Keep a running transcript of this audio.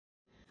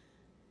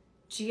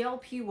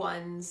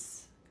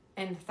GLP-1s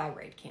and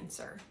thyroid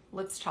cancer.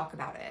 Let's talk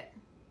about it.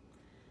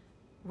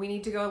 We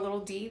need to go a little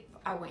deep.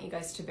 I want you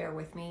guys to bear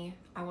with me.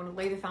 I want to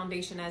lay the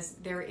foundation as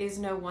there is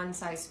no one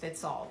size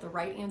fits all. The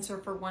right answer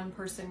for one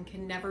person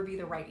can never be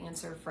the right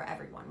answer for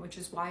everyone, which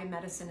is why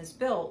medicine is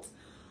built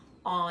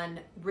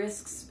on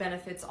risks,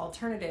 benefits,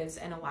 alternatives,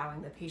 and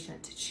allowing the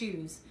patient to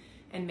choose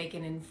and make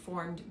an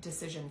informed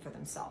decision for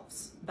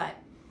themselves. But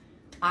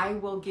I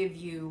will give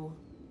you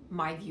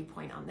my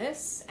viewpoint on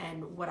this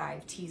and what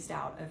I've teased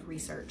out of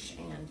research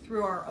and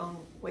through our own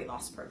weight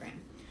loss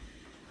program.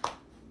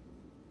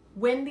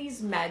 When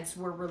these meds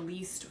were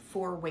released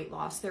for weight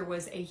loss, there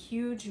was a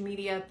huge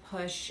media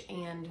push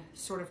and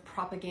sort of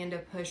propaganda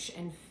push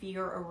and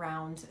fear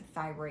around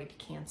thyroid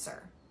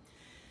cancer.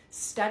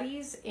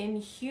 Studies in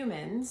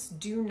humans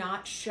do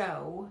not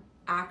show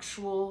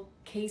actual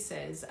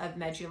cases of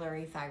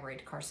medullary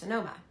thyroid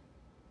carcinoma.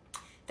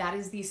 That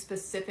is the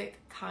specific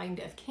kind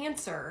of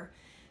cancer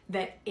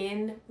that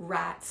in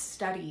rat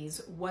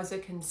studies was a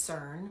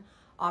concern.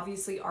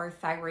 Obviously, our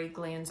thyroid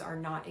glands are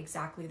not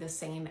exactly the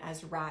same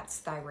as rats'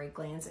 thyroid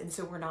glands, and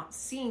so we're not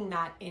seeing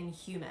that in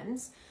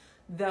humans,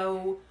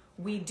 though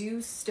we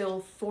do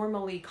still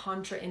formally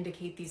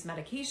contraindicate these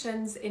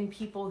medications in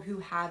people who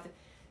have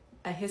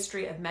a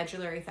history of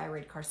medullary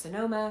thyroid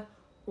carcinoma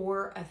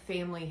or a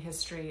family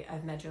history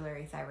of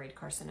medullary thyroid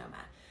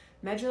carcinoma.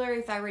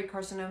 Medullary thyroid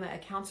carcinoma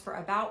accounts for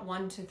about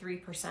 1 to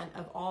 3%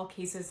 of all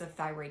cases of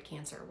thyroid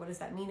cancer. What does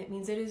that mean? It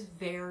means it is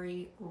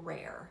very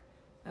rare,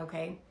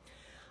 okay?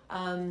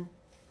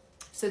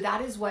 So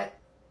that is what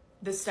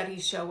the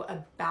studies show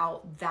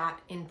about that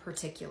in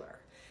particular.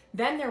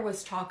 Then there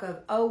was talk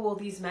of, oh, well,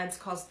 these meds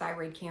cause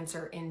thyroid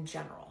cancer in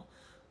general.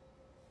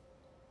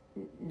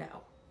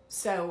 No.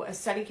 So a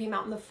study came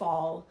out in the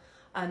fall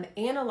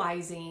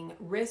analyzing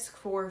risk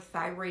for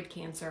thyroid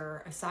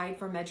cancer aside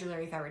from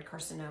medullary thyroid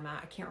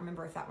carcinoma. I can't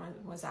remember if that one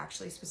was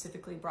actually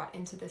specifically brought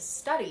into this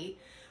study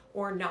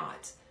or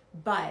not,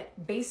 but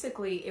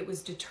basically it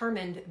was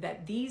determined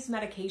that these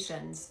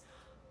medications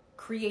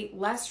create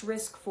less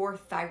risk for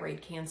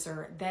thyroid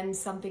cancer than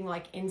something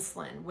like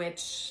insulin,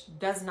 which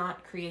does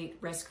not create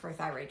risk for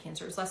thyroid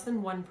cancer. It's less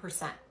than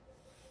 1%.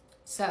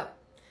 So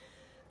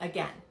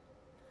again,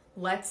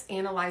 let's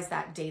analyze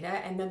that data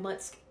and then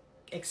let's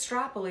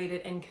extrapolate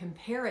it and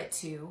compare it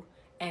to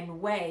and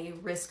weigh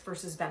risk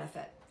versus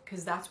benefit,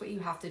 because that's what you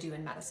have to do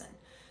in medicine.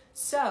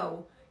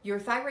 So your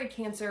thyroid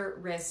cancer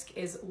risk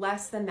is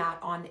less than that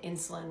on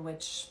insulin,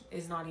 which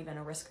is not even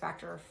a risk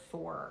factor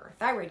for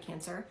thyroid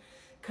cancer,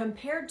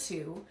 compared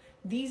to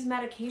these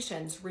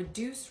medications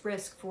reduce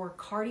risk for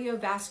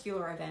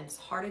cardiovascular events,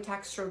 heart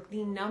attack, stroke,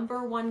 the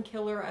 #1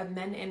 killer of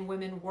men and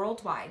women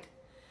worldwide,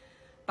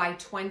 by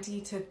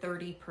 20 to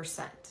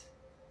 30%.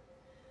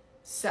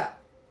 So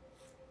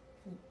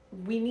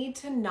we need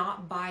to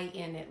not buy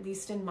in, at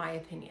least in my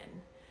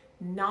opinion,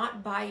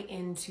 not buy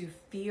into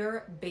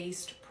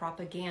fear-based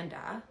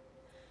propaganda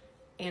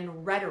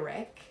and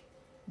rhetoric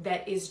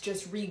that is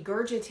just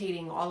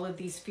regurgitating all of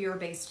these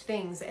fear-based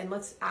things. And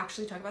let's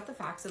actually talk about the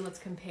facts and let's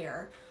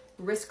compare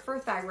risk for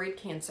thyroid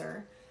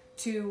cancer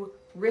to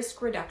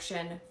risk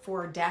reduction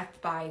for death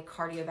by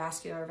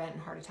cardiovascular event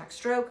and heart attack,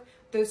 stroke.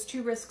 Those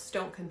two risks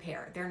don't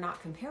compare. They're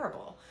not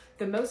comparable.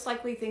 The most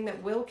likely thing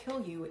that will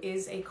kill you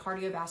is a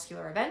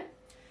cardiovascular event.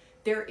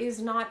 There is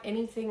not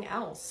anything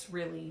else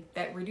really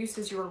that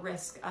reduces your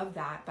risk of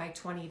that by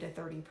 20 to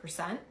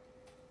 30%.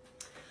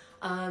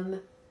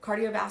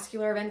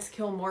 Cardiovascular events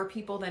kill more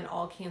people than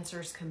all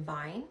cancers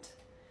combined.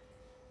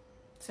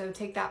 So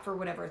take that for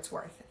whatever it's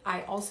worth.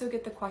 I also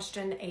get the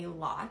question a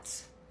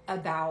lot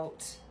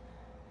about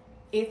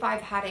if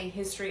I've had a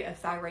history of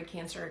thyroid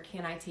cancer,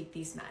 can I take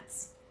these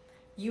meds?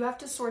 You have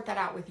to sort that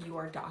out with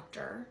your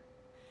doctor.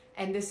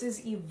 And this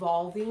is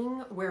evolving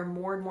where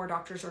more and more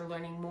doctors are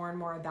learning more and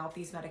more about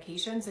these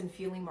medications and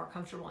feeling more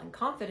comfortable and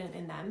confident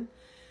in them.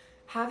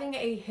 Having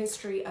a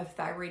history of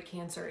thyroid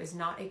cancer is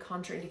not a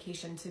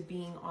contraindication to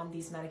being on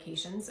these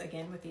medications,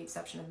 again, with the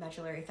exception of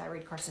medullary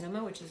thyroid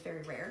carcinoma, which is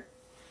very rare.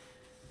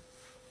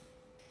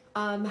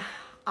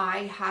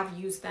 I have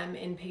used them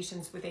in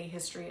patients with a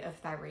history of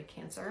thyroid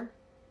cancer,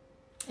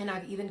 and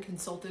I've even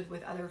consulted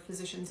with other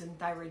physicians and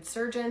thyroid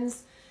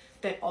surgeons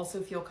that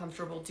also feel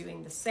comfortable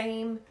doing the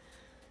same.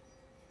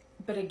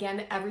 But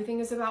again, everything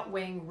is about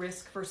weighing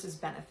risk versus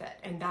benefit,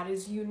 and that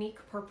is unique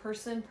per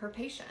person, per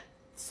patient.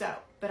 So,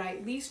 but I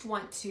at least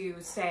want to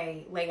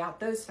say, lay out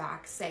those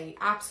facts, say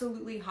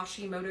absolutely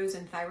Hashimoto's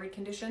and thyroid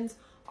conditions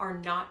are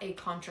not a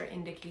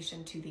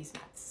contraindication to these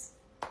meds.